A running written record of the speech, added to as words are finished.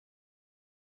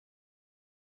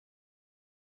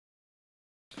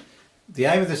The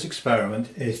aim of this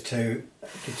experiment is to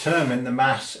determine the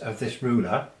mass of this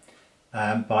ruler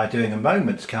by doing a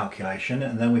moments calculation,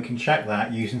 and then we can check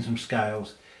that using some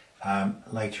scales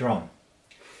later on.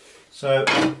 So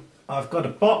I've got a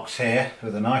box here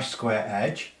with a nice square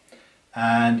edge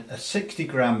and a 60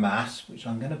 gram mass, which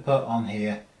I'm going to put on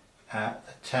here at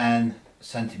the 10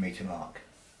 centimetre mark.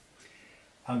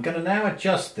 I'm going to now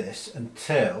adjust this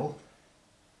until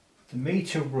the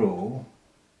metre rule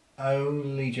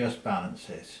only just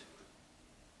balances.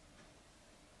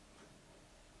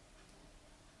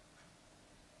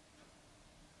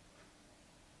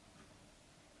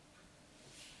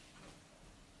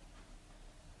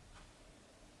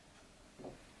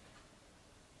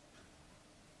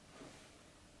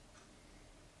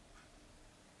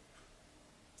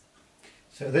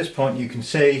 So at this point you can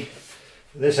see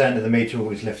this end of the metre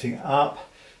rule is lifting up,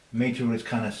 the metre rule is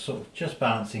kind of sort of just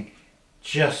balancing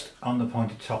just on the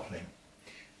point of toppling.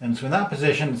 And so in that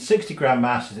position, the 60 gram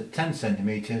mass is at 10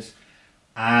 centimetres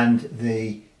and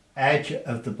the edge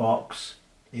of the box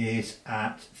is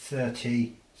at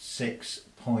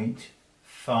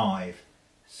 36.5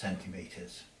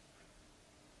 centimetres.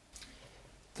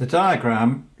 The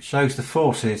diagram shows the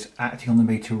forces acting on the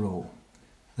metre rule.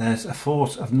 There's a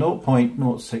force of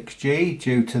 0.06 G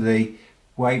due to the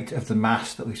weight of the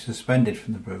mass that we suspended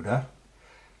from the ruler.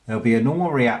 There'll be a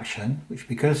normal reaction, which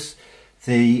because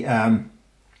the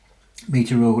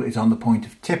metre rule is on the point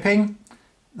of tipping,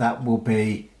 that will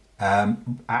be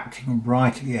acting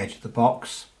right at the edge of the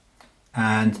box,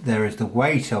 and there is the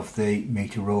weight of the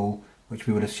metre rule, which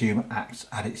we would assume acts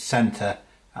at its centre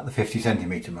at the 50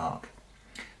 centimetre mark.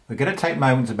 We're going to take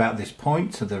moments about this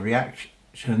point, so the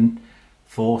reaction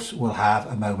force will have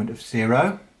a moment of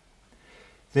 0.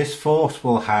 This force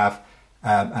will have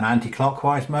an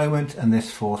anti-clockwise moment, and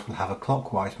this force will have a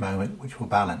clockwise moment, which will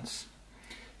balance.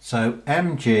 So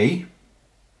mg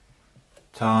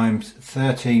times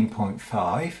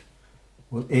 13.5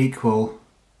 will equal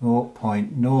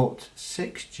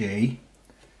 0.06 G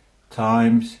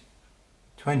times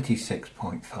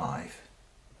 26.5.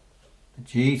 The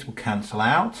g's will cancel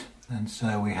out, and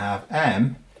so we have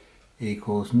m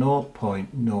equals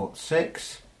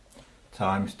 0.06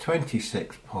 times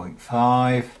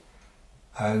 26.5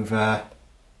 over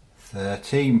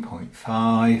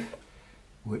 13.5,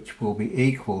 which will be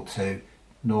equal to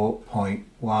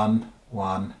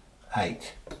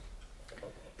 0.118.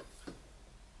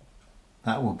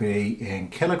 That will be in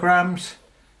kilograms,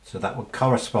 so that would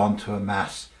correspond to a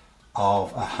mass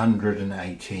of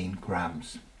 118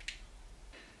 grams.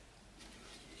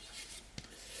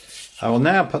 I will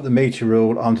now put the metre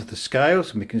rule onto the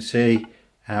scales and we can see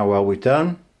how well we've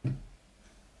done.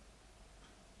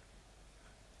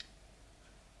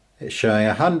 It's showing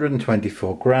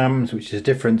 124 grams, which is a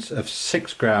difference of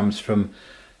 6 grams from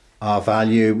our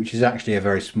value, which is actually a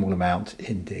very small amount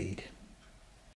indeed.